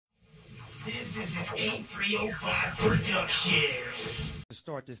This is an 8305 production. To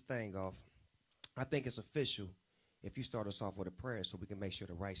start this thing off, I think it's official if you start us off with a prayer so we can make sure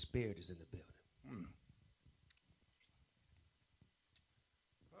the right spirit is in the building.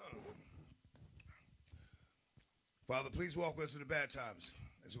 Father, please walk with us through the bad times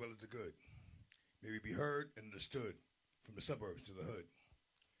as well as the good. May we be heard and understood from the suburbs to the hood.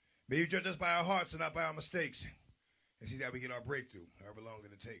 May you judge us by our hearts and not by our mistakes, and see that we get our breakthrough, however long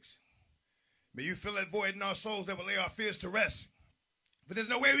it takes. May you fill that void in our souls that will lay our fears to rest. But there's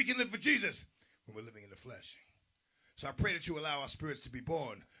no way we can live for Jesus when we're living in the flesh. So I pray that you allow our spirits to be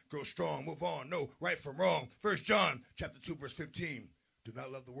born, grow strong, move on, know right from wrong. 1 John chapter 2, verse 15. Do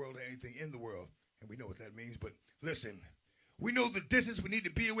not love the world or anything in the world. And we know what that means, but listen. We know the distance we need to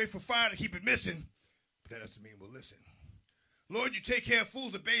be away from fire to keep it missing. But that doesn't mean we'll listen. Lord, you take care of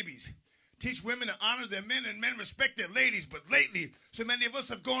fools and babies. Teach women to honor their men and men respect their ladies. But lately, so many of us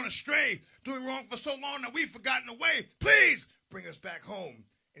have gone astray, doing wrong for so long that we've forgotten the way. Please bring us back home,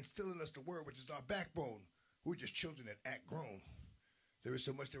 instill in us the word, which is our backbone. We're just children that act grown. There is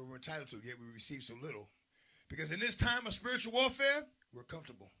so much that we're entitled to, yet we receive so little. Because in this time of spiritual warfare, we're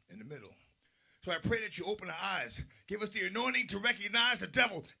comfortable in the middle. So I pray that you open our eyes. Give us the anointing to recognize the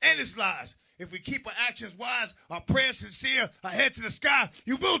devil and his lies. If we keep our actions wise, our prayers sincere, our heads to the sky,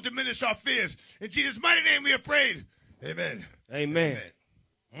 you will diminish our fears. In Jesus' mighty name we have prayed. Amen. Amen.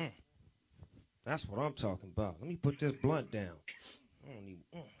 That's what I'm talking about. Let me put this blunt down. I don't need,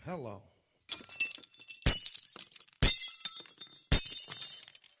 hello.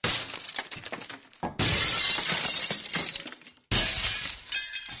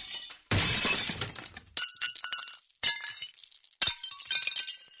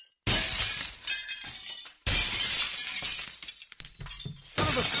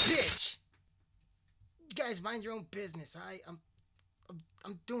 Bitch! You guys mind your own business.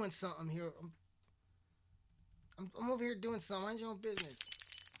 I'm doing something here. I'm over here doing something. Mind your own business.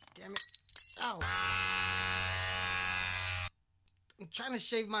 Damn it! Ow! I'm trying to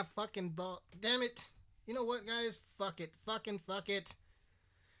shave my fucking ball. Damn it! You know what, guys? Fuck it. Fuck it.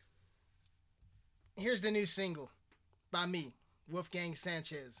 Here's the new single by me, Wolfgang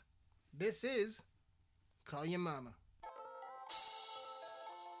Sanchez. This is Call Your Mama.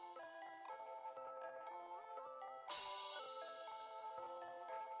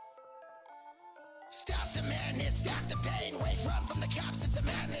 Stop the madness, stop the pain. Wait, run from the cops, it's a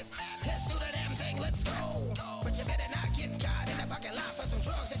madness. Let's do the damn thing, let's go. But you better not get caught in a parking lot for some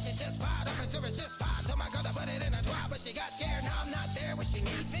drugs that you just bought. Up as just fine. So my girl to put it in a twat, but she got scared. Now I'm not there when she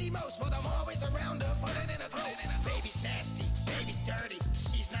needs me most, but I'm always around her. Put it in a throat. Baby's nasty, baby's dirty.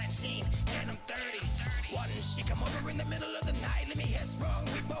 She's 19 and I'm 30. One, she come over in the middle of the night. Let me head sprung.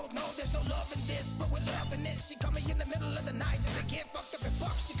 We both know there's no love in this, but we're loving it. She come in the middle of the night just to get fucked up and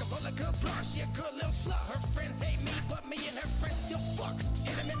fuck. She can pull a good blunt. She a good little slut. Her friends hate me, but me and her friends still fuck.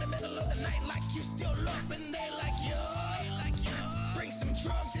 Hit them in the middle of the night like you still love, and they like you. Bring some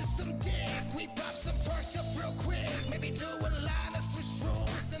drugs and some dick. We pop some perks up real quick. Maybe do a line of some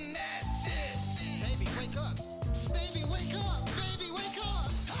shrooms and that's it. Baby, wake up. Baby, wake up. Baby, wake up.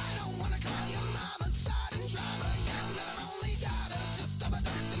 I don't wanna call your mama, starting drama. You're the only daughter. Just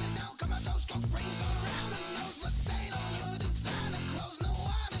overdose, then it's down. Come on, those coke rings around the nose. Let's stay on your designer clothes. No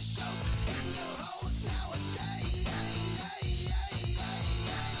one shows in your hoes nowadays.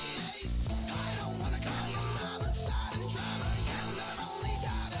 I don't wanna call your mama, starting drama. You're the only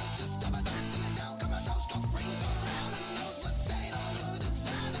daughter. Just overdose, then it's down. Come on, those coke rings around the nose. Let's stay on your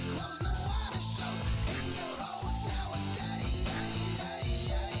designer clothes. No one shows in your hoes nowadays.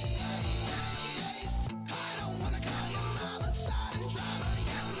 I don't wanna call your mama, starting drama.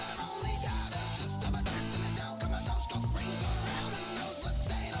 You're the only daughter. Just overdose, then it's down. Come on, those coke rings around the nose. Let's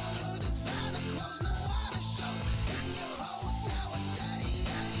stay on your designer clothes. No one shows in your hoes nowadays.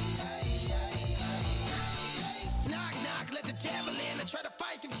 Knock, knock, let the devil in. I try to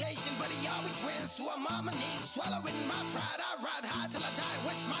fight temptation, but he always wins. So I'm on my knees, swallowing my pride. I ride high till I die,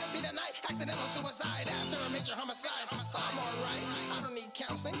 which might be the night. Accidental suicide after a major homicide. I'm alright, I don't need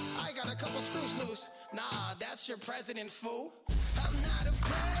counseling. I got a couple screws loose. Nah, that's your president, fool. I'm not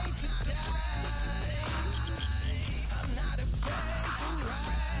afraid to die. I'm not afraid to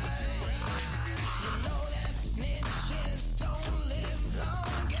ride. You know that snitches don't live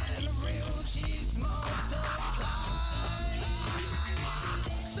long, and real cheese multiply.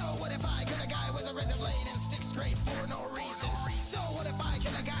 So what if I kill a guy with a razor blade in 6th grade for no reason? So what if I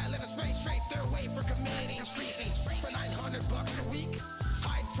kill a guy, let him spray straight their way for committing treason? For $900 a week,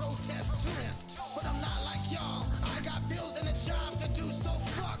 I'd protest too. But I'm not like y'all, I got bills and a job to do, so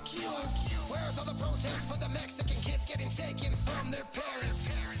fuck you. Where's all the protests for the Mexican kids getting taken from their parents?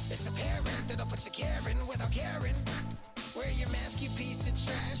 It's apparent that a what you're carrying without caring. Wear your mask, you piece of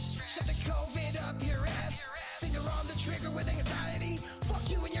trash. Shut the COVID up your ass. Finger on the trigger with anxiety. Fuck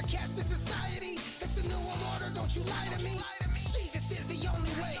you and your cashless society. It's the new world order, don't you lie to me. Jesus is the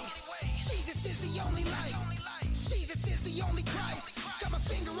only way. Jesus is the only light. Jesus is the only Christ. Got my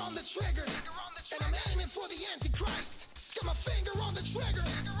finger on the trigger, and I'm aiming for the Antichrist. Got my finger on the trigger,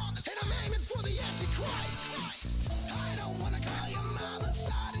 and I'm aiming for the Antichrist. I don't wanna call your mama,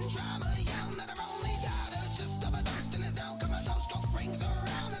 starting drama, yelling at her only daughter. Just overdosed and is now comatose. Coke rings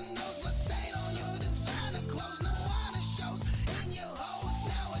around her nose, blood stain on your designer clothes. No honor shows in your hoes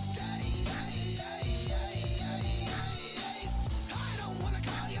nowadays. I don't wanna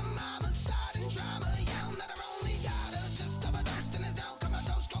call your mama, starting drama, yelling at her only daughter. Just overdosed and is now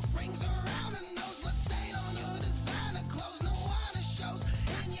comatose. Coke rings around her nose, blood stain on your designer clothes. No honor shows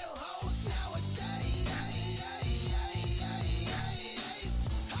in your hoes nowadays.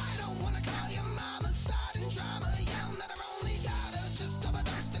 I don't wanna call your mama, starting drama, yelling at her only daughter. Just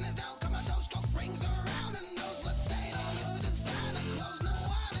overdosed and is now comatose. Coke rings around her nose, blood stain on your designer clothes. No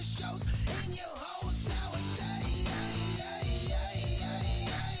honor shows in your hoes nowadays.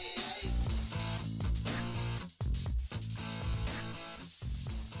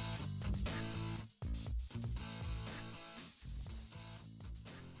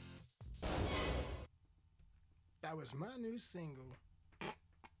 That was my new single.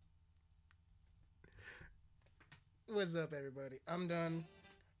 What's up, everybody? I'm done.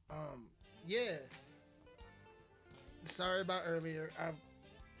 Yeah. Sorry about earlier.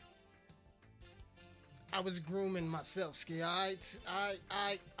 I was grooming myself, Ski. I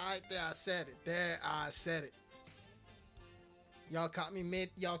said it. There, I said it. Y'all caught me mid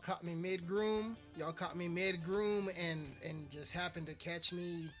groom. Y'all caught me mid groom and just happened to catch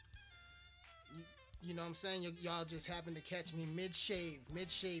me. You know what I'm saying? Y'all just happened to catch me mid shave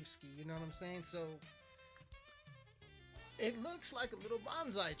ski. You know what I'm saying? So it looks like a little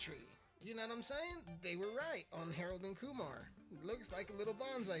bonsai tree. You know what I'm saying? They were right on Harold and Kumar. It looks like a little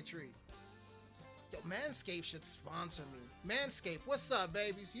bonsai tree. Yo, Manscaped should sponsor me. Manscaped, what's up,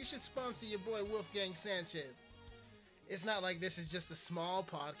 babies? You should sponsor your boy Wolfgang Sanchez. It's not like this is just a small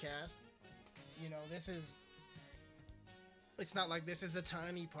podcast. You know, it's not like this is a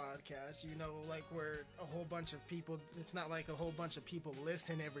tiny podcast, you know, like where a whole bunch of people, it's not like a whole bunch of people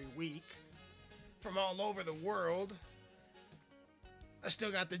listen every week from all over the world. I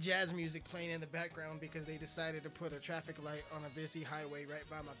still got the jazz music playing in the background because they decided to put a traffic light on a busy highway right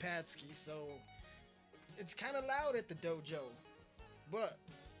by my pad ski, so it's kind of loud at the dojo. But,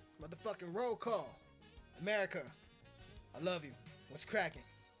 motherfucking roll call. America, I love you. What's cracking?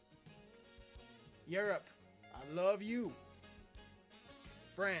 Europe, I love you.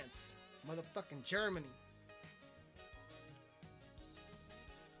 France, motherfucking Germany,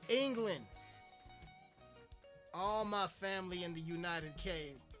 England, all my family in the United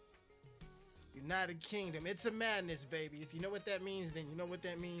Kingdom. It's a madness, baby. If you know what that means, then you know what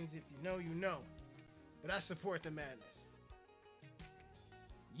that means. If you know, you know. But I support the madness.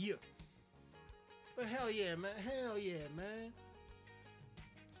 Yeah. But hell yeah, man. Hell yeah, man.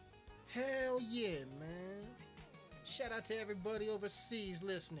 Hell yeah, man. Shout out to everybody overseas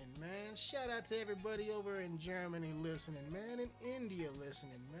listening, man. Shout out to everybody over in Germany listening, man. In India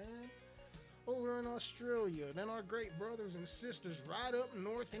listening, man. Over in Australia. Then our great brothers and sisters right up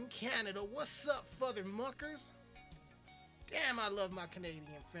north in Canada. What's up, father muckers? Damn, I love my Canadian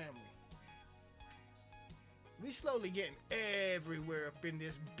family. We slowly getting everywhere up in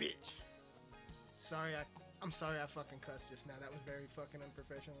this bitch. I'm sorry I fucking cussed just now. That was very fucking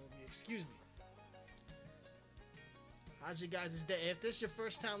unprofessional of me. Excuse me. How's your guys' day? If this is your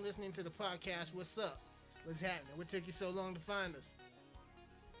first time listening to the podcast, what's up? What's happening? What took you so long to find us?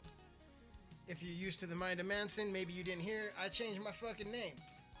 If you're used to the Mind of Manson, maybe you didn't hear, I changed my fucking name.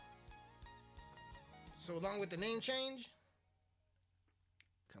 So along with the name change,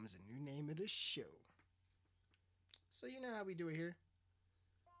 comes a new name of the show. So you know how we do it here.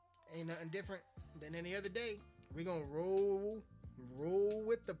 Ain't nothing different than any other day. We gonna roll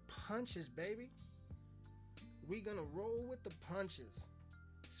with the punches, baby. We gonna roll with the punches.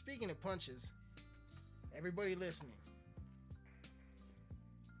 Speaking of punches, everybody listening,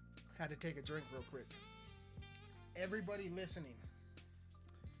 had to take a drink real quick. Everybody listening,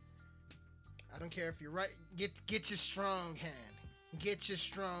 I don't care if you're right. Get your strong hand. Get your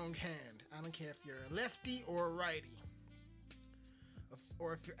strong hand. I don't care if you're a lefty or a righty,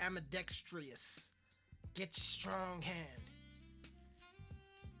 or if you're ambidextrous. Get your strong hand.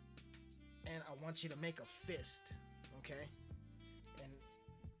 And I want you to make a fist, okay?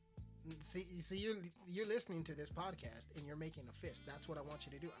 And See, you're listening to this podcast and you're making a fist. That's what I want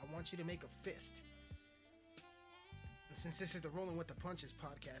you to do. I want you to make a fist. Since this is the Rolling with the Punches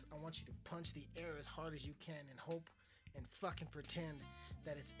podcast, I want you to punch the air as hard as you can and hope and fucking pretend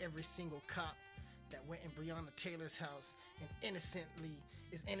that it's every single cop that went in Breonna Taylor's house and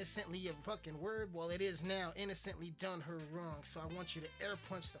is innocently a fucking word? Well, it is now, innocently done her wrong. So I want you to air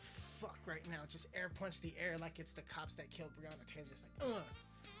punch the fuck right now. Just air punch the air like it's the cops that killed Breonna Taylor. Just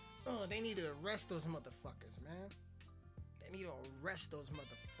like, they need to arrest those motherfuckers, man. They need to arrest those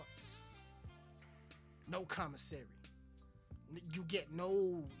motherfuckers. No commissary. You get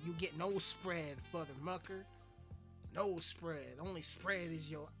no spread, father mucker. No spread. Only spread is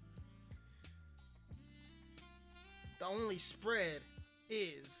your... The only spread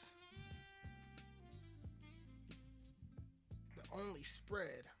is... The only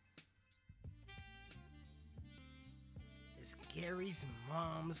spread is Gary's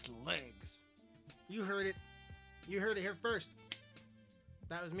mom's legs. You heard it. You heard it here first.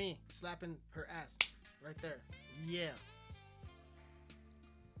 That was me slapping her ass right there. Yeah.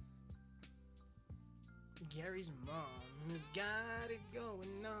 Gary's mom has got it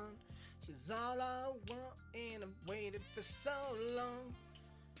going on. She's all I want and I've waited for so long.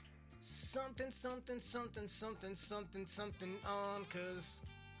 Something on, 'cause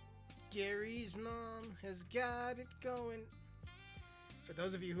Gary's mom has got it going. For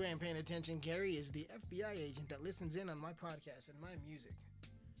those of you who ain't paying attention, Gary is the FBI agent that listens in on my podcast and my music.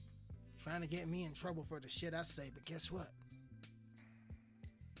 Trying to get me in trouble for the shit I say, but guess what?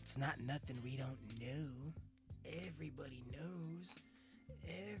 It's not nothing we don't know. Everybody knows.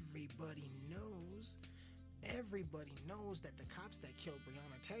 Everybody knows. Everybody knows that the cops that killed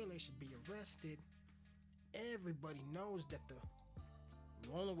Breonna Taylor should be arrested. Everybody knows that the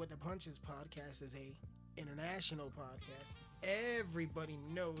Rolling with the Punches podcast is a international podcast. Everybody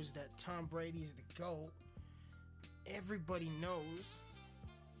knows that Tom Brady is the GOAT. Everybody knows.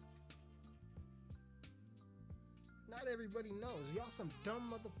 Not everybody knows. Y'all some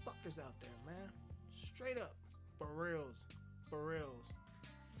dumb motherfuckers out there, man. Straight up. For reals. For reals.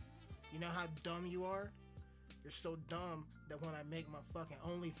 You know how dumb you are? You're so dumb that when I make my fucking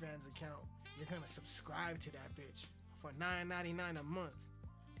OnlyFans account, you're gonna subscribe to that bitch for $9.99 a month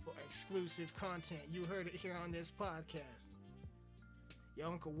for exclusive content. You heard it here on this podcast. Your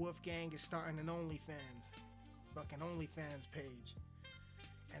Uncle Wolfgang is starting an OnlyFans. Fucking OnlyFans page.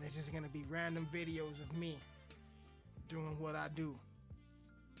 And it's just gonna be random videos of me doing what I do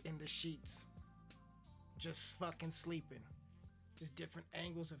in the sheets. Just fucking sleeping. Just different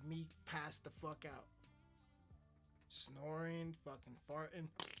angles of me passed the fuck out. Snoring, fucking farting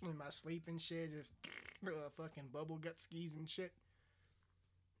in my sleep and shit. Just fucking bubble gut skis and shit.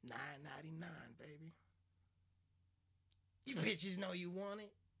 $9.99, baby. You bitches know you want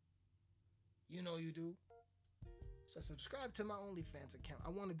it. You know you do. So subscribe to my OnlyFans account. I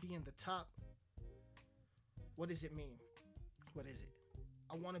want to be in the top. What does it mean? What is it?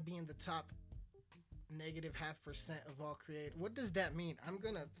 I want to be in the top -0.5% of all creators. What does that mean? I'm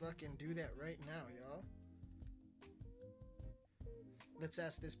gonna fucking do that right now, y'all. Let's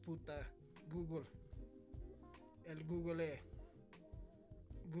ask this puta Google. El Google.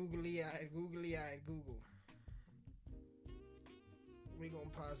 Googly-eyed Google. We gonna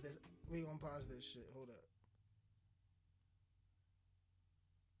pause this. We gonna pause this shit. Hold up.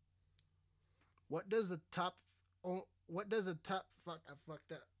 What does the top... Fuck, I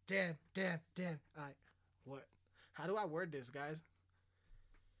fucked up. Damn. Alright. What? How do I word this, guys?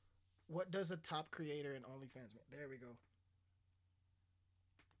 What does a top creator in OnlyFans mean? There we go.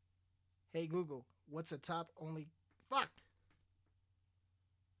 Hey Google, what's a top only... Fuck!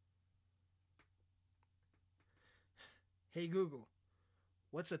 Hey Google,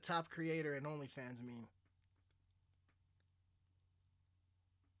 what's a top creator in OnlyFans mean?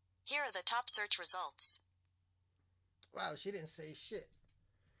 Here are the top search results. Wow, she didn't say shit.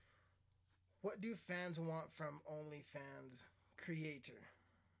 What do fans want from OnlyFans creator?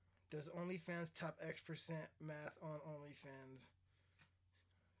 Does OnlyFans top X% math on OnlyFans?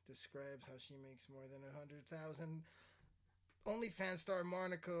 Describes how she makes more than 100,000. OnlyFans star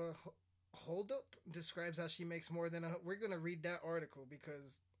Monica Holdut describes how she makes more than We're gonna read that article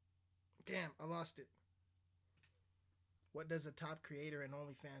because, damn, I lost it. What does a top creator in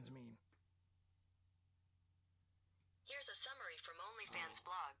OnlyFans mean? Here's a summary from OnlyFans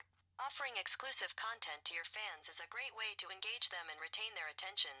blog. Offering exclusive content to your fans is a great way to engage them and retain their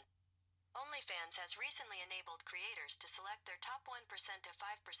attention. OnlyFans has recently enabled creators to select their top 1% to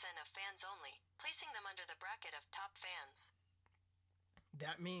 5% of fans only, placing them under the bracket of top fans.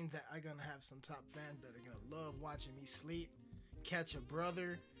 That means that I'm gonna have some top fans that are gonna love watching me sleep, catch a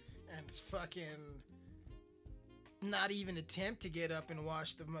brother, and fucking not even attempt to get up and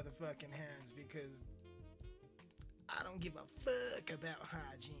wash the motherfucking hands because I don't give a fuck about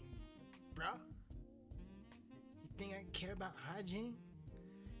hygiene, bruh. You think I care about hygiene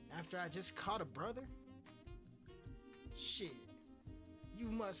after I just caught a brother? Shit. You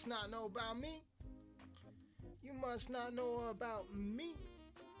must not know about me. You must not know about me.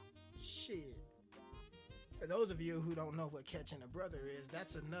 Shit. For those of you who don't know what catching a brother is,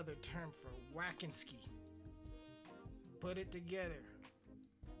 that's another term for whackinski. Put it together.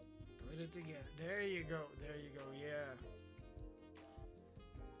 Put it together. There you go. There you go. Yeah.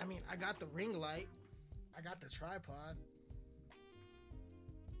 I mean, I got the ring light. I got the tripod.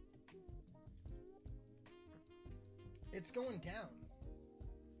 It's going down.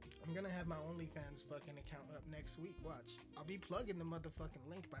 I'm gonna have my OnlyFans fucking account up next week. Watch. I'll be plugging the motherfucking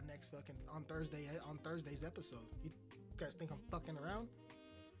link by next fucking on Thursday's episode. You guys think I'm fucking around?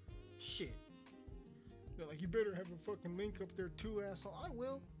 Shit. They're like, you better have a fucking link up there too, asshole. I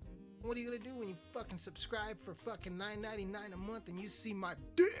will. What are you gonna do when you fucking subscribe for fucking $9.99 a month and you see my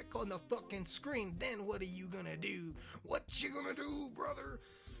dick on the fucking screen? Then what are you gonna do? What you gonna do, brother?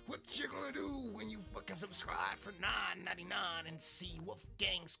 What you gonna do when you fucking subscribe for $9.99 and see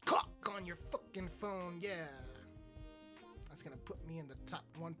Wolfgang's cock on your fucking phone? Yeah. That's gonna put me in the top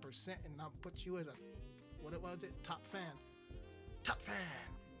 1% and I'll put you as a, what was it? Top fan. Top fan.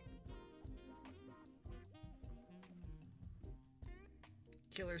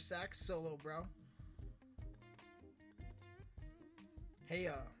 Killer Sax solo, bro. Hey,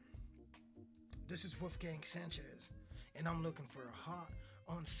 this is Wolfgang Sanchez, and I'm looking for a hot,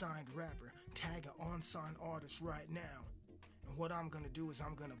 unsigned rapper. Tag an unsigned artist right now. And what I'm gonna do is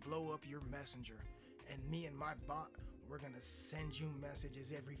I'm gonna blow up your messenger, and me and my bot, we're gonna send you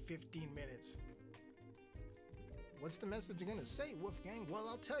messages every 15 minutes. What's the message gonna say, Wolfgang? Well,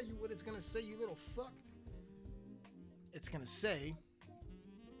 I'll tell you what it's gonna say, you little fuck. It's gonna say,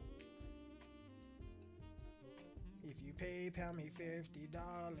 if you PayPal me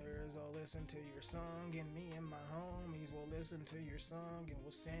 $50, I'll listen to your song, and me and my homies will listen to your song, and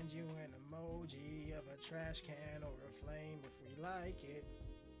we'll send you an emoji of a trash can or a flame if we like it.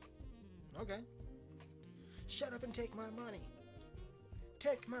 Okay. Shut up and take my money.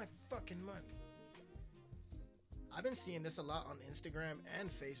 Take my fucking money. I've been seeing this a lot on Instagram and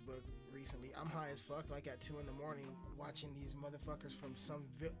Facebook recently. I'm high as fuck, like at 2 in the morning, watching these motherfuckers from some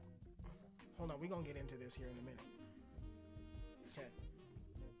Hold on, we gonna get into this here in a minute. Okay.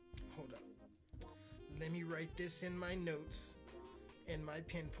 Hold up. Let me write this in my notes and my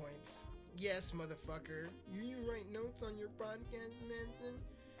pinpoints. Yes, motherfucker. You write notes on your podcast, Manson?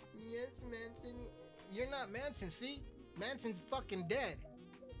 Yes, Manson. You're not Manson, see? Manson's fucking dead.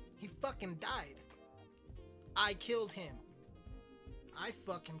 He fucking died. I killed him. I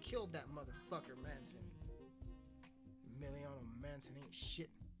fucking killed that motherfucker, Manson. Emiliano Manson ain't shit.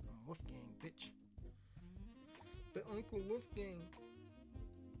 I'm Wolfgang, bitch. But Uncle Wolfgang.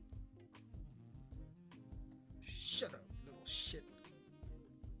 Shut up, little shit.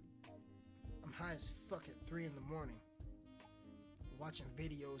 I'm high as fuck at 3 in the morning. Watching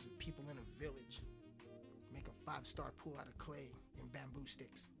videos of people in a village make a 5-star pool out of clay and bamboo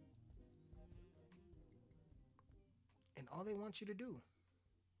sticks. And all they want you to do.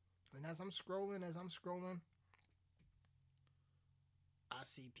 And as I'm scrolling, I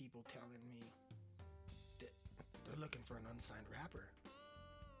see people telling me that they're looking for an unsigned rapper.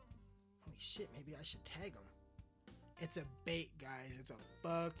 Holy shit, maybe I should tag them. It's a bait, guys. It's a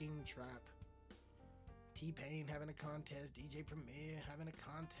fucking trap. T-Pain having a contest, DJ Premier having a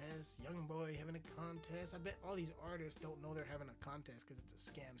contest, Youngboy having a contest. I bet all these artists don't know they're having a contest because it's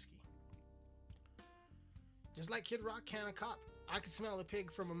a scamski. Just like Kid Rock can a cop. I could smell a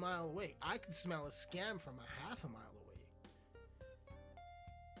pig from a mile away. I could smell a scam from a half a mile away.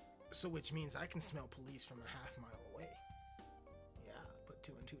 So which means I can smell police from a half mile away. Yeah, put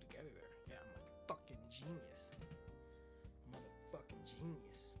 2 and 2 together there. Yeah, I'm a fucking genius. Motherfucking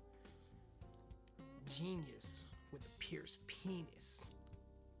genius. Genius with a pierced penis.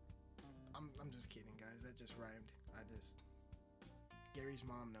 I'm just kidding, guys. That just rhymed. Gary's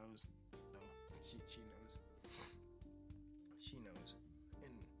mom knows. No, she knows. She knows.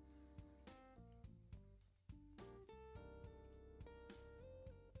 And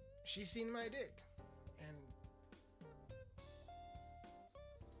she's seen my dick. And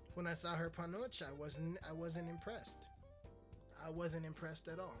when I saw her panoche, I wasn't impressed. I wasn't impressed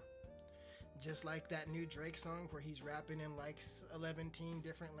at all. Just like that new Drake song where he's rapping in like 11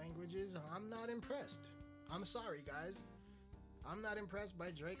 different languages, I'm not impressed. I'm sorry, guys. I'm not impressed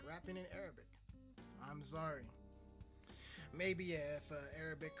by Drake rapping in Arabic. I'm sorry. Maybe if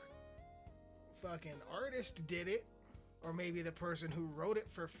Arabic fucking artist did it, or maybe the person who wrote it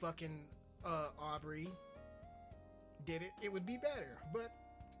for fucking Aubrey did it, it would be better. But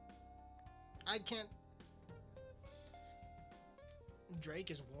I can't.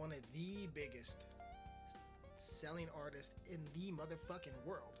 Drake is one of the biggest selling artists in the motherfucking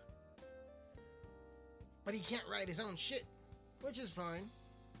world. But he can't write his own shit, which is fine.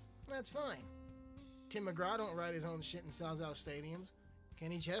 That's fine. Tim McGraw don't write his own shit and sells out stadiums.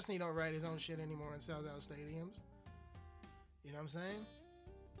 Kenny Chesney don't write his own shit anymore and sells out stadiums. You know what I'm saying?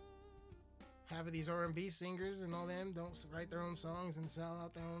 Half of these R&B singers and all them don't write their own songs and sell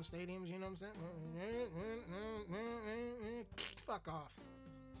out their own stadiums. You know what I'm saying? Fuck off.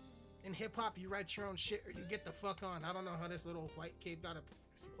 In hip-hop, you write your own shit or you get the fuck on. I don't know how this little white kid got a...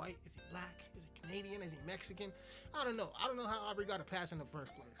 Is he white? Is he black? Is he Canadian? Is he Mexican? I don't know. I don't know how Aubrey got a pass in the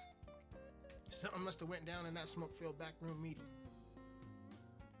first place. Something must have went down in that smoke-filled backroom meeting.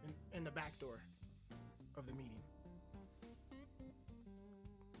 In the back door of the meeting.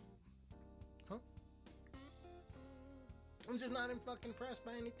 Huh? I'm just not fucking impressed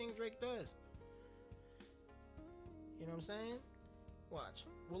by anything Drake does. You know what I'm saying? Watch.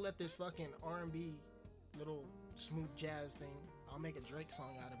 We'll let this fucking R&B little smooth jazz thing, I'll make a Drake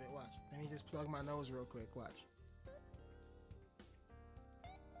song out of it. Watch. Let me just plug my nose real quick. Watch.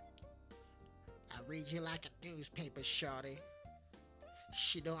 I read you like a newspaper, shawty.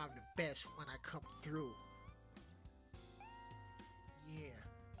 She know I'm the best when I come through. Yeah.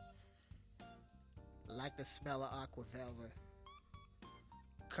 Like the smell of aqua velvet.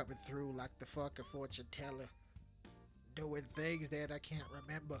 Coming through like the fucking fortune teller. Doing things that I can't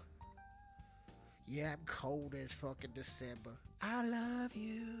remember. Yeah, I'm cold as fucking December. I love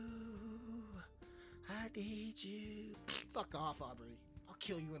you. I need you. Fuck off, Aubrey. I'll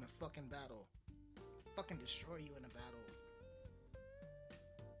kill you in a fucking battle. Fucking destroy you in a battle.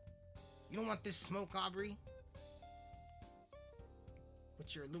 You don't want this smoke, Aubrey?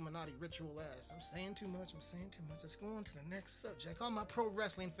 With your Illuminati ritual ass. I'm saying too much. Let's go on to the next subject. All my pro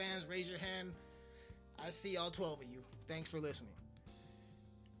wrestling fans, raise your hand. I see all 12 of you. Thanks for listening.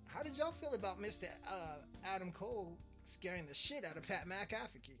 How did y'all feel about Mr. Adam Cole scaring the shit out of Pat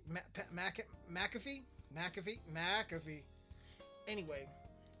McAfee? McAfee. Anyway,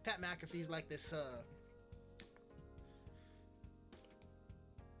 Pat McAfee's like this,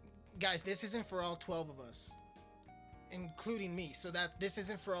 Guys, this isn't for all 12 of us, including me. So that this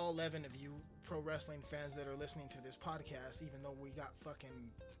isn't for all 11 of you pro wrestling fans that are listening to this podcast, even though we got fucking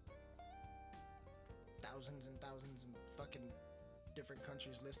thousands and thousands and fucking different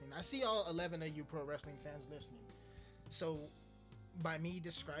countries listening. I see all 11 of you pro wrestling fans listening. So by me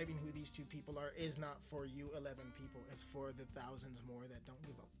describing who these two people are is not for you 11 people. It's for the thousands more that don't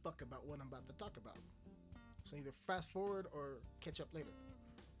give a fuck about what I'm about to talk about. So either fast forward or catch up later.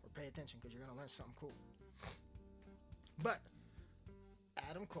 Pay attention because you're going to learn something cool. But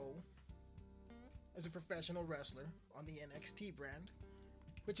Adam Cole is a professional wrestler on the NXT brand,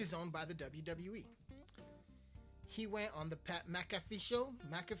 which is owned by the WWE. He went on the Pat McAfee show.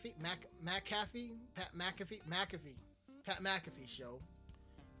 Pat McAfee show.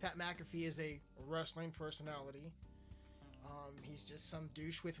 Pat McAfee is a wrestling personality. He's just some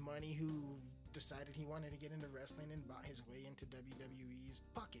douche with money who decided he wanted to get into wrestling and bought his way into WWE's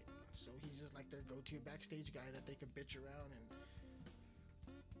pocket. So he's just like their go-to backstage guy that they could bitch around.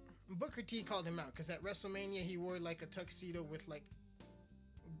 And Booker T called him out because at WrestleMania he wore like a tuxedo with like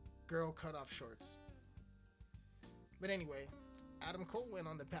girl cutoff shorts. But anyway, Adam Cole went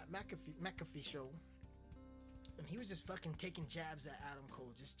on the Pat McAfee show and he was just fucking taking jabs at Adam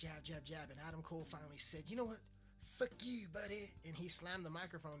Cole. Just jab. And Adam Cole finally said, you know what? Fuck you, buddy. And he slammed the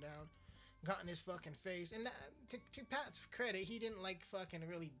microphone down. Got in his fucking face, and that, to Pat's credit, he didn't like fucking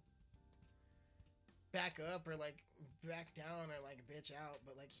really back up or like back down or like bitch out,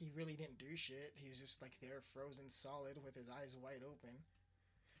 but like he really didn't do shit. He was just like there frozen solid with his eyes wide open.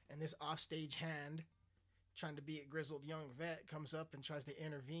 And this offstage hand trying to be a grizzled young vet comes up and tries to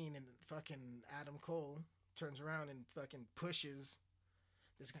intervene, and fucking Adam Cole turns around and fucking pushes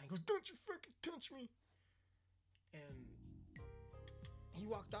this guy and goes, "Don't you fucking touch me." And he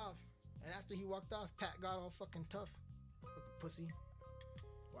walked off. And after he walked off, Pat got all fucking tough. Look a pussy.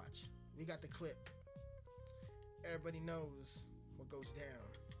 Watch. We got the clip. Everybody knows what goes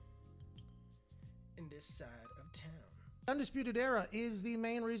down in this side of town. Undisputed Era is the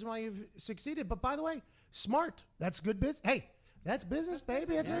main reason why you've succeeded. But by the way, smart. That's good business. Hey, that's business,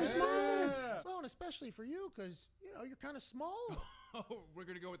 baby. That's very smart. Well, and especially for you, because, you know, you're kind of small. Oh, we're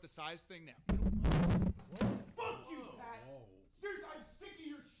going to go with the size thing now. Fuck you, Pat. Seriously, I'm sick of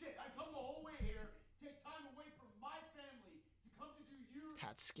your shit. I come the whole way here, take time away from my family to come to do your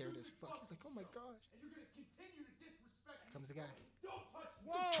Pat's scared as fuck. He's like, oh my gosh. And you're gonna continue to disrespect Here comes the guy. Don't touch me.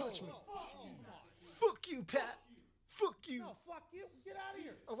 Don't touch me. Fuck you. Fuck you, Pat. Fuck you. No, fuck you. Get out of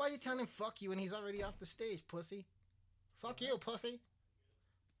here. Oh, why are you telling him fuck you when he's already off the stage, pussy? Fuck you, pussy.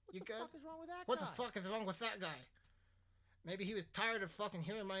 What You the good? fuck is wrong with that What guy? the fuck is wrong with that guy? Maybe he was tired of fucking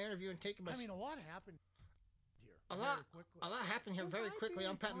hearing my interview and taking my... I mean, a lot happened here. A very lot quickly. happened here Was very I quickly.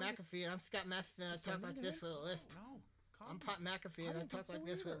 being I'm Pat part of- McAfee, and I'm Scott Matheson, and I talk like Defending this him? with a lisp. No. I'm Pat McAfee, and I didn't talk think like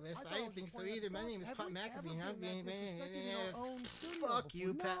so this with a either. lisp. I I thought didn't was think just so pointing either. at My the name is facts. Pat Have we McAfee, ever and I'm been that disrespected in our own studio Fuck before? you,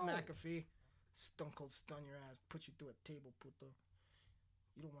 Pat No. McAfee. Stone Cold stun your ass. Put you through a table, puto.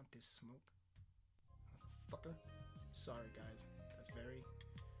 You don't want this smoke. Motherfucker. Sorry, guys. That's very,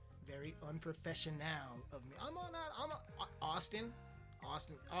 very unprofessional of me. Austin,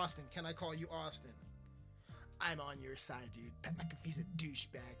 can I call you Austin? I'm on your side, dude. Pat McAfee's a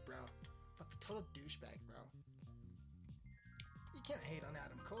douchebag, bro. Fucking total douchebag, bro. You can't hate on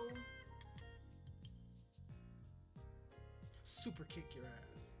Adam Cole. Super kick your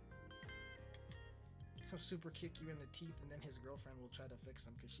ass. He'll super kick you in the teeth, and then his girlfriend will try to fix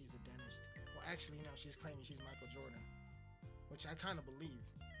him because she's a dentist. Well, actually, no, she's claiming she's Michael Jordan, which I kind of believe.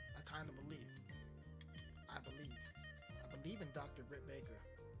 I believe in Dr. Britt Baker.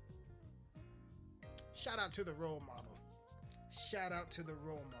 Shout out to the role model.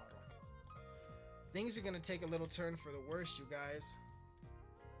 Things are gonna take a little turn for the worst, you guys.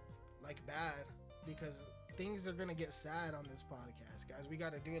 Like bad, because things are gonna get sad on this podcast, guys. We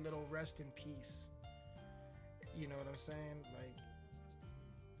gotta do a little rest in peace. You know what I'm saying? Like,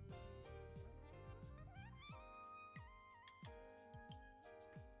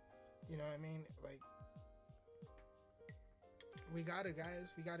 you know what I mean? Like, we gotta,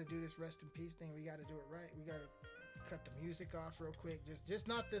 guys. We gotta do this rest in peace thing. We gotta do it right. We gotta cut the music off real quick. Just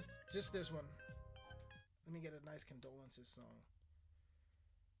not this. Just this one. Let me get a nice condolences song.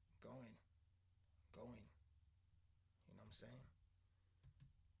 Going. You know what I'm saying?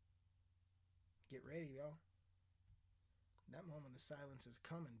 Get ready, y'all. That moment of silence is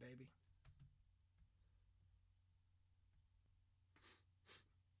coming, baby.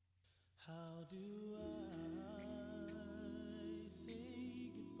 How do I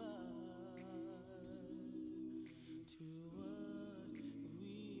say goodbye to what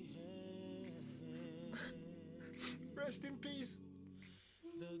we had? Rest in peace.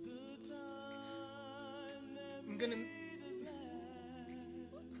 The good time that I'm gonna. made us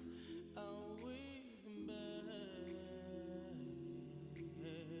laugh, I'll wave them back.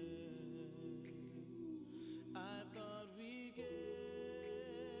 I thought we'd get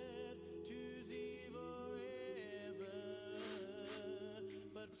to see forever,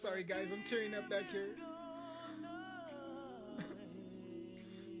 but Sorry, guys. I'm tearing up back here.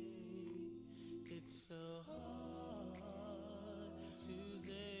 it's so hard to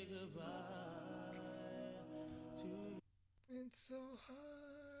say goodbye to you. It's so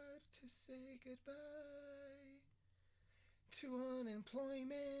hard to say goodbye to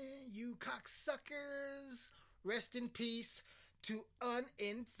unemployment, you cocksuckers. Rest in peace to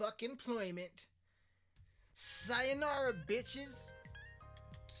unfuckemployment. Sayonara, bitches.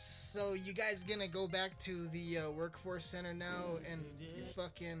 So you guys gonna go back to the workforce center now and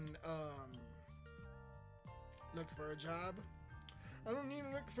fucking look for a job? I don't need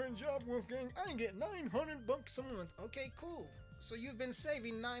to look for a job, Wolfgang. I get $900 a month. Okay, cool. So you've been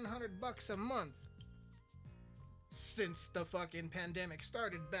saving $900 a month since the fucking pandemic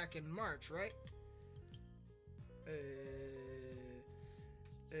started back in March, right?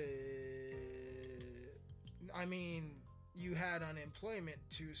 I mean, you had unemployment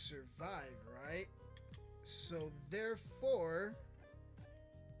to survive, right? So therefore,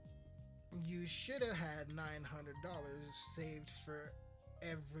 you should have had $900 saved for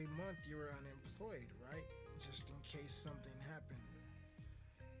every month you were unemployed, right? Just in case something happened.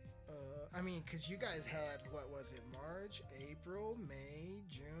 I mean, because you guys had, what was it, March, April, May,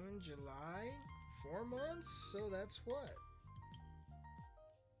 June, July, 4 months? So that's what?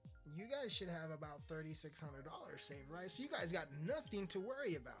 You guys should have about $3,600 saved, right? So you guys got nothing to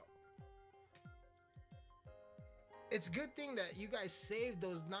worry about. It's a good thing that you guys saved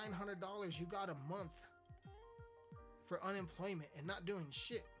those $900 you got a month for unemployment and not doing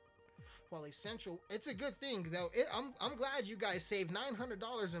shit. While essential, it's a good thing though. I'm glad you guys saved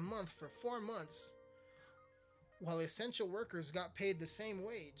 $900 a month for 4 months, while essential workers got paid the same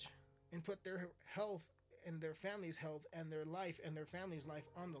wage and put their health and their family's health and their life and their family's life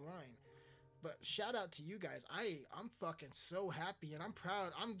on the line. But shout out to you guys. I'm fucking so happy and I'm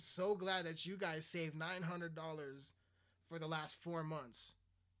proud. I'm so glad that you guys saved $900 for the last 4 months.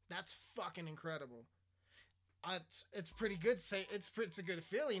 That's fucking incredible. it's pretty good. It's a good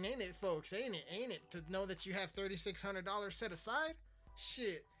feeling, ain't it, folks? Ain't it? To know that you have $3,600 set aside?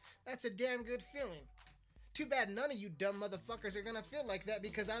 Shit, that's a damn good feeling. Too bad none of you dumb motherfuckers are gonna feel like that,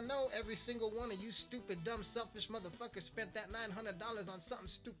 because I know every single one of you stupid, dumb, selfish motherfuckers spent that $900 on something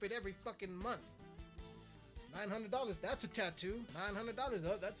stupid every fucking month. $900, that's a tattoo.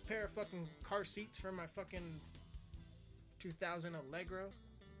 $900, that's a pair of fucking car seats for my fucking 2000 Allegro.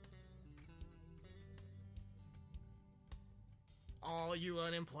 All you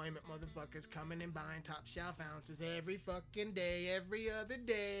unemployment motherfuckers coming and buying top shelf ounces every fucking day, every other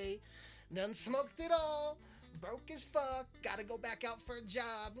day. Done smoked it all, broke as fuck, gotta go back out for a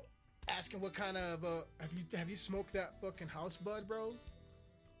job. Asking what kind of, have you smoked that fucking house bud, bro?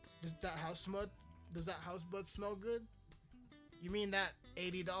 Does that house bud smell good? You mean that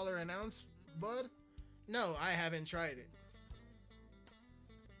 $80 an ounce bud? No, I haven't tried it.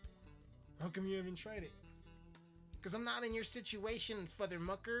 How come you haven't tried it? Because I'm not in your situation, Father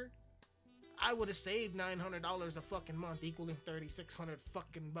Mucker. I would have saved $900 a fucking month, equaling 3,600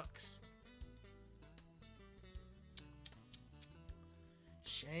 fucking bucks.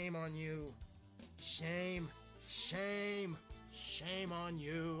 Shame on you. Shame on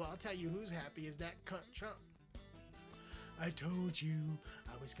you. I'll tell you who's happy is that cunt Trump. I told you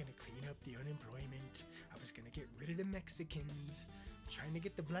I was gonna clean up the unemployment. I was gonna get rid of the Mexicans. Trying to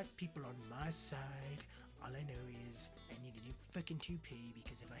get the black people on my side. All I know is I need a new fucking toupee,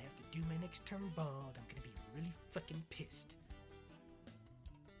 because if I have to do my next term bald, I'm gonna be really fucking pissed.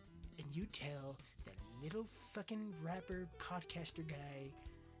 And you tell that little fucking rapper podcaster guy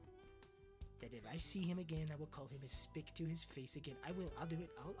that if I see him again, I will call him a spick to his face again. I'll do it.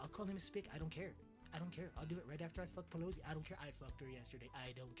 I'll call him a spick. I don't care. I'll do it right after I fuck Pelosi. I don't care. I fucked her yesterday.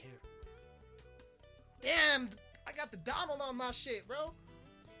 I don't care. Damn, I got the Donald on my shit, bro.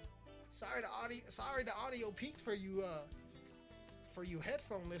 Sorry the audio peaked for you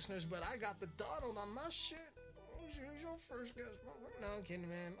headphone listeners, but I got the Donald on my shit. Who's your first guest? No, I'm kidding,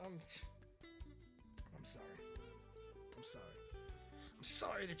 man. I'm sorry. I'm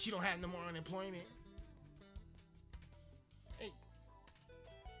sorry that you don't have no more unemployment. Hey,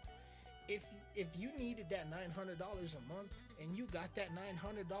 if you needed that $900 a month and you got that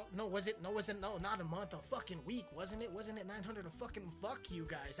 $900, no, not a month, a fucking week, wasn't it? Wasn't it $900 a fucking fuck you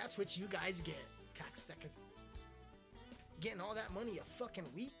guys? That's what you guys get, cocksuckers. Getting all that money a fucking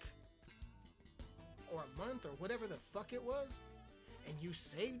week or a month or whatever the fuck it was, and you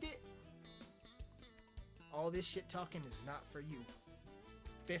saved it. All this shit talking is not for you.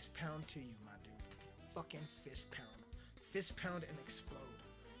 Fist pound to you, my dude. Fucking fist pound. Fist pound and explode.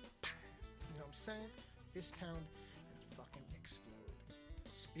 You know what I'm saying? Fist pound and fucking explode.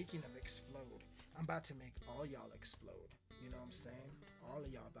 Speaking of explode, I'm about to make all y'all explode. You know what I'm saying? All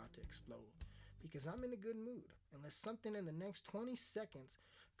of y'all about to explode. Because I'm in a good mood. Unless something in the next 20 seconds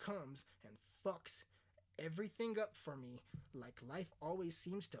comes and fucks everything up for me, like life always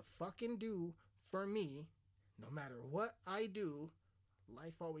seems to fucking do for me. No matter what I do,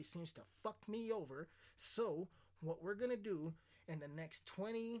 life always seems to fuck me over. So, what we're gonna do in the next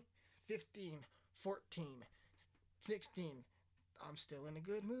 20, 15, 14, 16, I'm still in a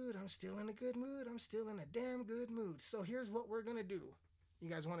good mood. I'm still in a damn good mood. So here's what we're gonna do. You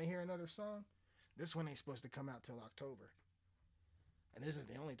guys wanna hear another song? This one ain't supposed to come out till October. And this is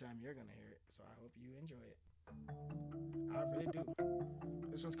the only time you're gonna hear it. So I hope you enjoy it. I really do.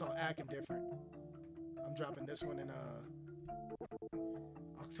 This one's called Acting Different. I'm dropping this one in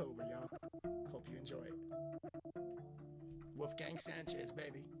October, y'all. Hope you enjoy it. Wolfgang Sanchez,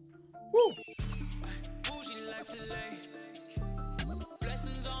 baby. Woo! Bougie like filet.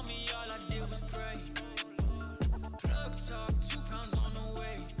 Blessings on me, all I did was pray. Plug talk, 2 pounds on the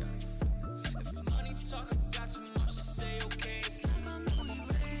way. If money talk, I got too much to say, okay. It's like I'm movie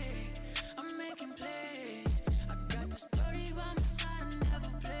red. I'm making plays. I got this 30 by my side, I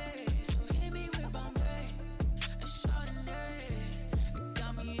never play. So hit me with Bombay and Chardonnay. It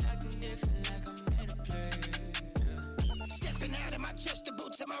got me acting different like I'm in a play. Stepping out in my Chester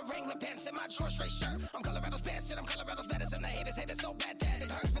boots and my Wrangler pants and my short straight shirt. I'm Colorado's best and I'm Colorado's better. And the haters hate it so bad that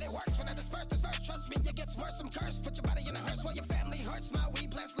it hurts, but it works when I disperse this verse. Trust me, it gets worse. I'm cursed. Put your body in a hearse while your family hurts. My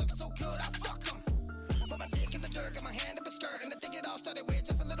weed plants look so good, I fuck them. Put my dick in the dirt, got my hand up a skirt, and I think it all started with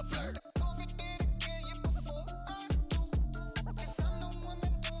just a little flirt. COVID didn't get you before I do, 'cause I'm the one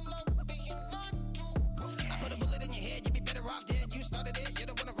that don't love being lied to. I put a bullet in your head, you'd be better off dead. You started it, you're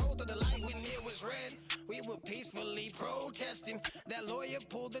the one that rolled through the light when it was red. We were peacefully protesting. That lawyer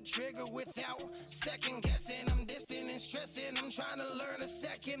pulled the trigger without second guessing. I'm distant and stressing. I'm trying to learn a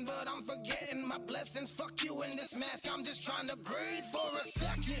second, but I'm forgetting my blessings. Fuck you in this mask. I'm just trying to breathe for a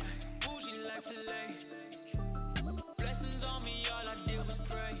second. Bougie like filet. I did was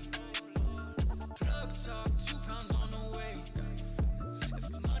pray. Plug talk, 2 pounds on the way.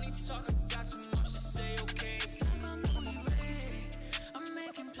 If money talk, I got too much to say, okay. It's like I'm Louis Ray, I'm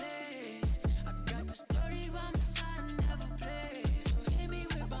making plays. I got this dirty by my side, I never play. So hit me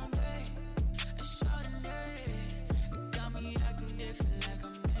with Bombay and Chardonnay. It got me acting different like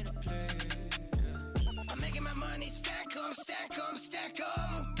I'm in a play. Yeah. I'm making my money stack 'em, stack 'em, stack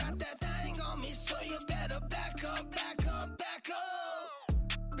 'em. Got that thing on me, so you better back up, back up, back up.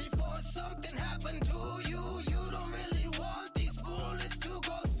 Before something happened to you, you don't really want these bullets to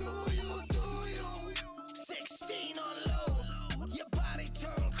go through you, do you? 16 on low, your body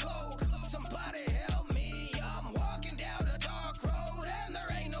turn cold. Somebody help me, I'm walking down a dark road and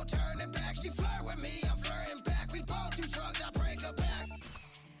there ain't no turning back. She flirt with me, I'm flirting back. We both do drugs, I break her back.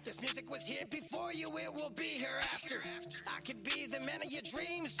 This music was here before you, it will be here after. I could be the man of your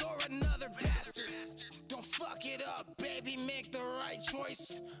dreams or another bastard. Don't fuck it up, baby, make the right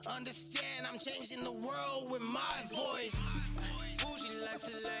choice. Understand, I'm changing the world with my voice. Bougie like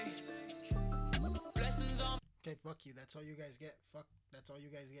filet. Blessings on. Okay, fuck you. That's all you guys get. Fuck. That's all you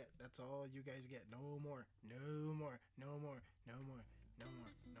guys get. That's all you guys get. No more. No more. No more. No more. No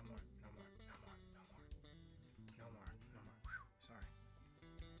more. No more. No more. No more. No more. No more. No more. Whew, sorry.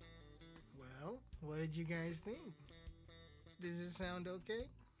 Well, what did you guys think? Does it sound okay?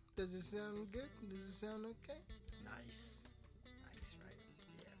 Does it sound good? Does it sound okay? Nice. Nice, right?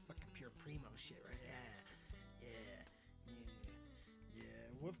 Yeah, fucking pure primo shit, right? Yeah. Yeah. Yeah.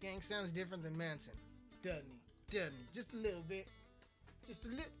 Yeah. Wolfgang sounds different than Manson. Doesn't he? Doesn't he? Just a little bit. Just a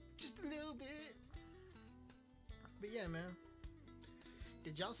little bit. But yeah, man.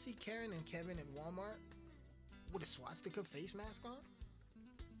 Did y'all see Karen and Kevin in Walmart with a swastika face mask on?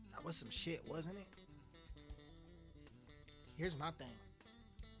 That was some shit, wasn't it? Here's my thing.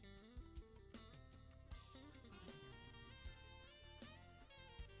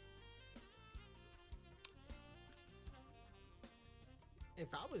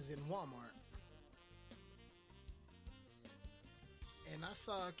 If I was in Walmart and I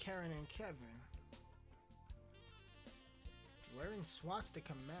saw Karen and Kevin wearing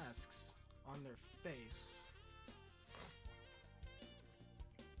swastika masks on their face,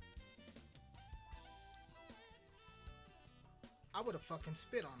 I would have fucking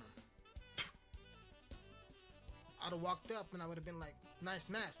spit on them. I'd have walked up and I would have been like, nice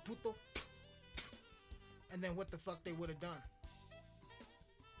mask, puto. And then what the fuck they would have done?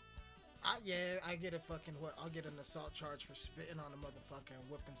 I get a fucking what? I'll get an assault charge for spitting on a motherfucker and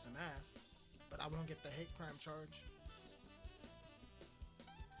whipping some ass, but I won't get the hate crime charge.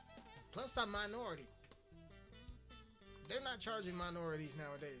 Plus, I'm minority. They're not charging minorities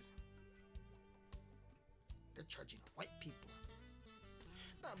nowadays. They're charging white people.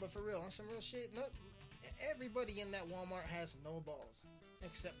 Nah, but for real, on some real shit, no, everybody in that Walmart has no balls,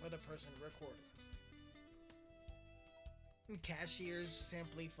 except for the person recording. And cashiers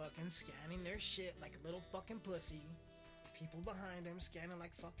simply fucking scanning their shit like a little fucking pussy. People behind them scanning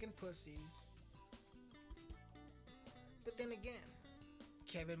like fucking pussies. But then again,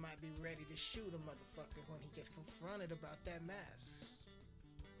 Kevin might be ready to shoot a motherfucker when he gets confronted about that mask.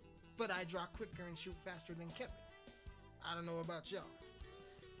 But I draw quicker and shoot faster than Kevin. I don't know about y'all.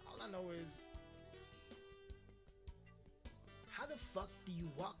 All I know is, how the fuck do you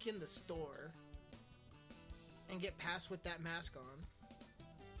walk in the store and get past with that mask on,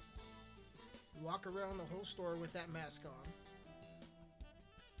 walk around the whole store with that mask on,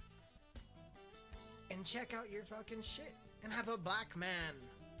 and check out your fucking shit, and have a black man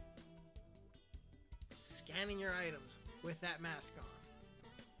scanning your items with that mask on?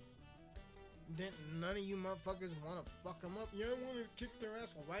 Didn't none of you motherfuckers want to fuck them up? Yeah, I want to kick their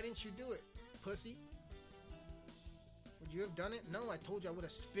ass. Well, why didn't you do it, pussy? Would you have done it? No, I told you I would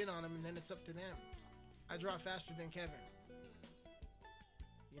have spit on them, and then it's up to them. I draw faster than Kevin.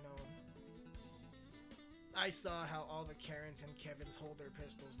 You know, I saw how all the Karens and Kevins hold their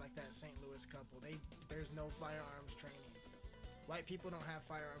pistols like that St. Louis couple. There's no firearms training. White people don't have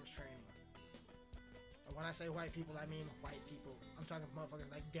firearms training. And when I say white people, I mean white people. I'm talking motherfuckers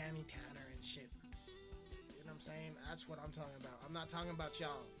like Danny Tanner and shit. You know what I'm saying? That's what I'm talking about. I'm not talking about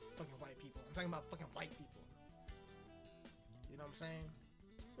y'all fucking white people. I'm talking about fucking white people. You know what I'm saying?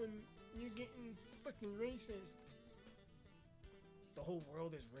 When you're getting fucking racist. The whole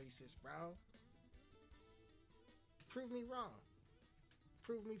world is racist, bro. Prove me wrong.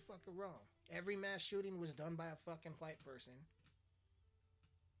 Prove me fucking wrong. Every mass shooting was done by a fucking white person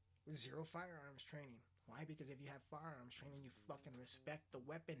with zero firearms training. Why? Because if you have firearms training, you fucking respect the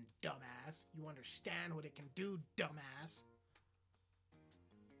weapon, dumbass. You understand what it can do, dumbass.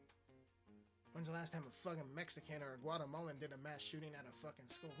 When's the last time a fucking Mexican or a Guatemalan did a mass shooting at a fucking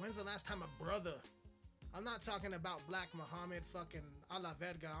school? When's the last time a brother? I'm not talking about Black Muhammad fucking a la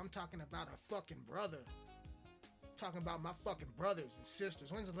verga. I'm talking about a fucking brother. I'm talking about my fucking brothers and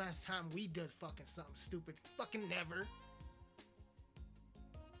sisters. When's the last time we did fucking something stupid? Fucking never.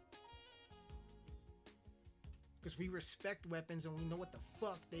 Because we respect weapons and we know what the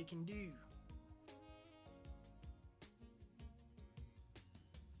fuck they can do.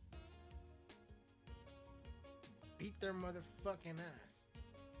 Beat their motherfucking ass.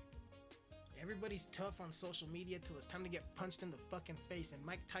 Everybody's tough on social media till it's time to get punched in the fucking face. And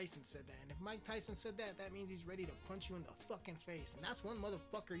Mike Tyson said that. And if Mike Tyson said that, that means he's ready to punch you in the fucking face. And that's one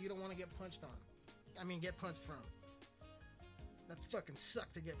motherfucker you don't want to get punched on. I mean, get punched from. That fucking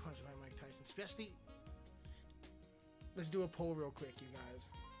sucked to get punched by Mike Tyson. Especially... Let's do a poll real quick, you guys.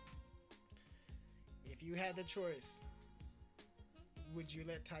 If you had the choice, would you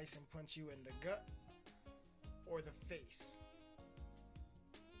let Tyson punch you in the gut or the face?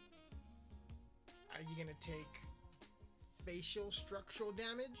 Are you gonna take facial structural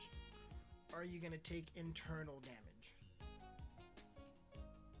damage? Or are you gonna take internal damage?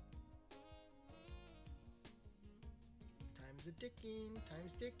 Time's a ticking,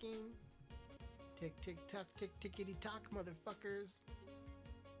 time's ticking. Tick, tick, tock, tick, tickety tock, motherfuckers.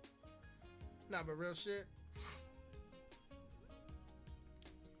 Nah, but real shit.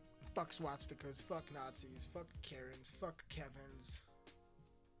 Fuck swastikas, fuck Nazis, fuck Karens, fuck Kevins.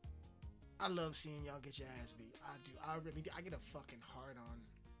 I love seeing y'all get your ass beat. I do. I really do. I get a fucking hard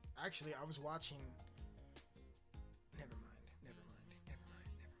on. Actually, I was watching. Never mind.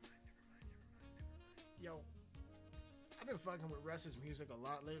 Yo, I've been fucking with Russ's music a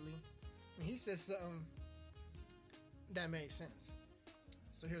lot lately. And he says something that made sense.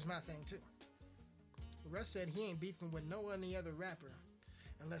 So here's my thing too. Russ said he ain't beefing with no any other rapper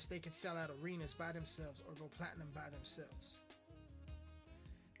unless they could sell out arenas by themselves or go platinum by themselves.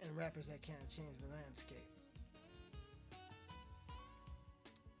 And rappers that can't change the landscape.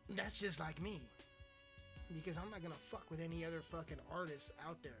 That's just like me. Because I'm not gonna fuck with any other fucking artist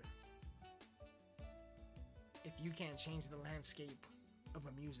out there if you can't change the landscape of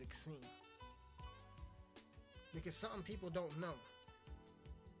a music scene. Because something people don't know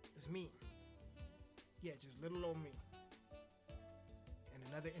is me. Yeah, just little old me. And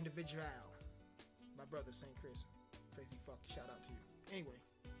another individual, my brother St. Chris. Crazy fuck, shout out to you. Anyway.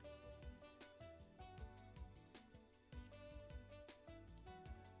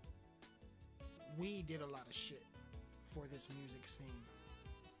 We did a lot of shit for this music scene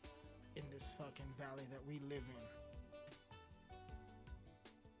in this fucking valley that we live in.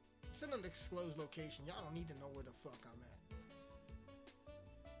 It's in an undisclosed location. Y'all don't need to know where the fuck I'm at.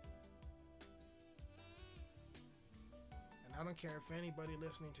 And I don't care if anybody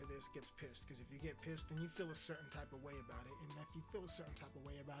listening to this gets pissed, because if you get pissed, then you feel a certain type of way about it. And if you feel a certain type of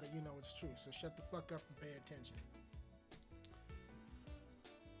way about it, you know it's true. So shut the fuck up and pay attention.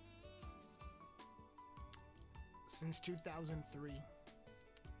 Since 2003,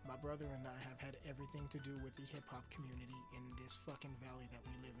 my brother and I have had everything to do with the hip-hop community in this fucking valley that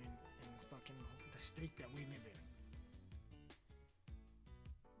we live in, and fucking the state that we live in.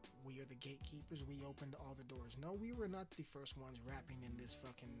 We are the gatekeepers. We opened all the doors. No, we were not the first ones rapping in this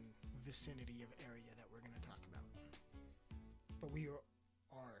fucking vicinity of area that we're going to talk about. But we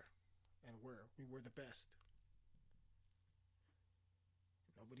are and were. We were the best.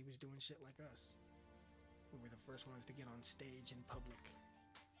 Nobody was doing shit like us. We were the first ones to get on stage in public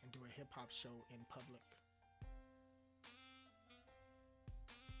and do a hip-hop show in public.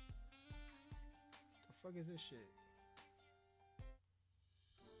 The fuck is this shit?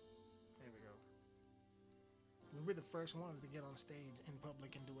 There we go. We were the first ones to get on stage in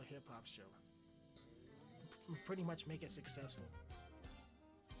public and do a hip-hop show. Pretty much make it successful.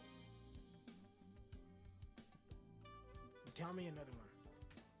 Tell me another one.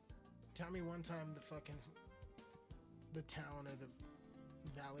 Tell me one time the town or the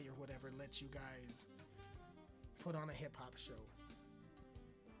valley or whatever lets you guys put on a hip-hop show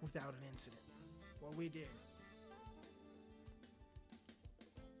without an incident. Well, we did.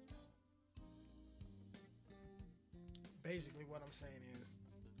 Basically what I'm saying is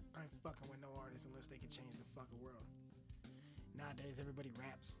I ain't fucking with no artist unless they can change the fucking world. Nowadays everybody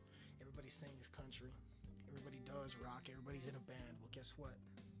raps, everybody sings country, everybody does rock, everybody's in a band. Well, guess what?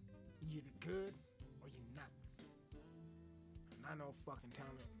 You're either good or you're not. And I know fucking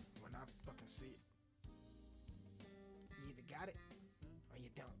talent when I fucking see it. You either got it or you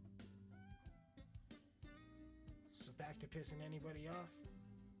don't. So back to pissing anybody off.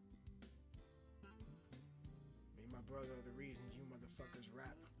 Me and my brother are the reasons you motherfuckers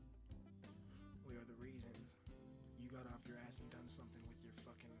rap. are the reasons you got off your ass and done something with your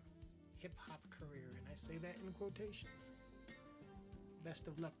fucking hip-hop career, and I say that in quotations. Best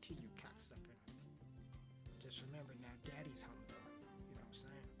of luck to you, cocksucker. Just remember now, daddy's home, though. You know what I'm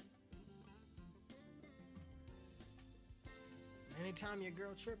saying? Anytime your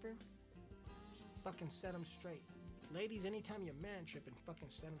girl tripping, fucking set him straight. Ladies, anytime your man tripping, fucking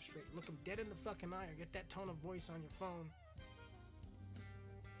set him straight. Look him dead in the fucking eye or get that tone of voice on your phone.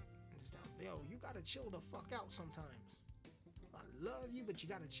 And just down, yo, you gotta chill the fuck out sometimes. I love you, but you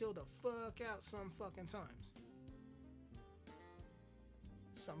gotta chill the fuck out some fucking times.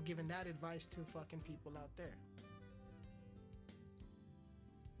 So I'm giving that advice to fucking people out there.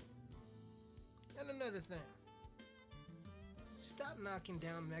 And another thing. Stop knocking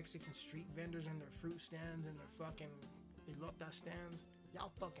down Mexican street vendors and their fruit stands and their fucking elota stands.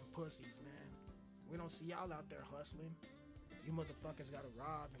 Y'all fucking pussies, man. We don't see y'all out there hustling. You motherfuckers gotta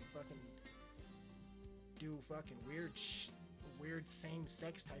rob and fucking do fucking weird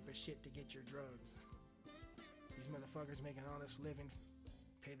same-sex type of shit to get your drugs. These motherfuckers make an honest living,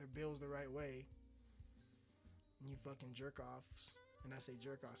 pay their bills the right way, and you fucking jerk-offs. And I say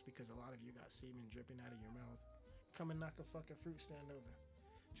jerk-offs because a lot of you got semen dripping out of your mouth. Come and knock a fucking fruit stand over.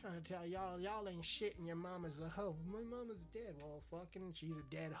 Trying to tell y'all ain't shit and your mama's a hoe. My mama's dead. Well, fucking, she's a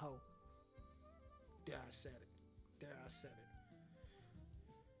dead hoe. There, I said it.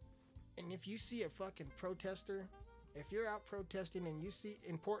 And if you see a fucking protester, if you're out protesting and you see,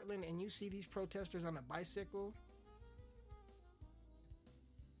 in Portland, and you see these protesters on a bicycle,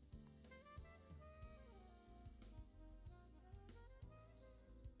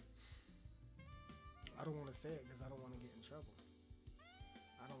 I don't want to say it because I don't want to get in trouble.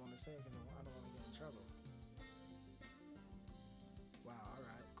 I don't want to say it because I don't want to get in trouble. Wow,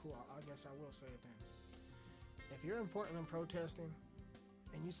 alright, cool. I guess I will say it then. If you're in Portland protesting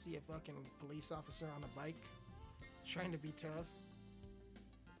and you see a fucking police officer on a bike trying to be tough,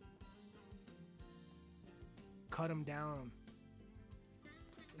 cut him down.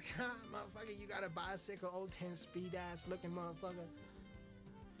 Motherfucker, you got a bicycle, old 10-speed ass looking motherfucker.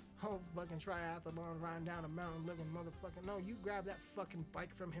 Whole fucking triathlon riding down a mountain looking motherfucker. No, you grab that fucking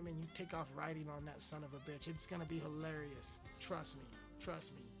bike from him and you take off riding on that son of a bitch. It's gonna be hilarious. Trust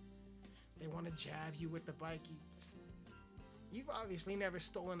me. They want to jab you with the bike. You've obviously never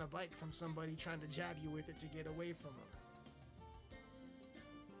stolen a bike from somebody trying to jab you with it to get away from them.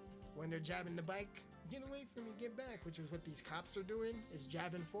 When they're jabbing the bike, get away from me, get back, which is what these cops are doing, is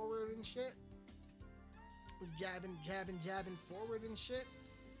jabbing forward and shit. Was jabbing forward and shit.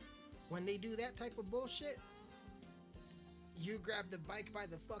 When they do that type of bullshit, you grab the bike by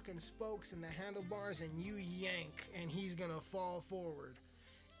the fucking spokes and the handlebars and you yank and he's gonna fall forward.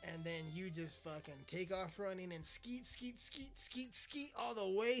 And then you just fucking take off running and skeet all the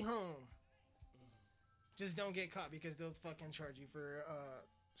way home. Just don't get caught because they'll fucking charge you for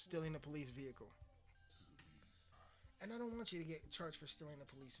stealing a police vehicle. And I don't want you to get charged for stealing a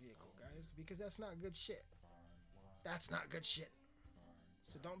police vehicle, guys, because that's not good shit. That's not good shit.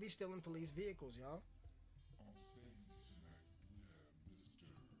 So don't be stealing police vehicles, y'all.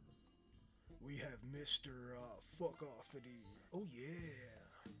 We have Mr. Fuck Offity. Oh, yeah.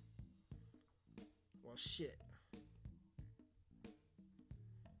 Well, shit.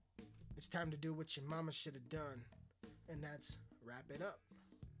 It's time to do what your mama should have done. And that's wrap it up.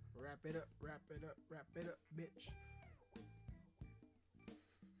 Wrap it up, bitch.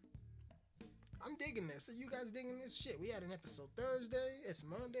 I'm digging this. Are you guys digging this shit? We had an episode Thursday. It's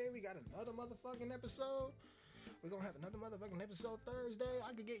Monday. We got another motherfucking episode. We're gonna have another motherfucking episode Thursday.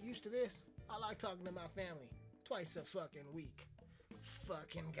 I could get used to this. I like talking to my family twice a fucking week.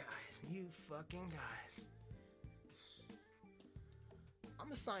 Fucking guys. You fucking guys. I'm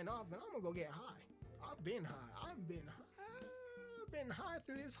gonna sign off and I'm gonna go get high. I've been high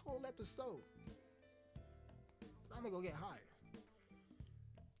through this whole episode. I'm gonna go get high.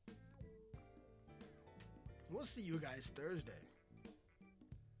 We'll see you guys Thursday.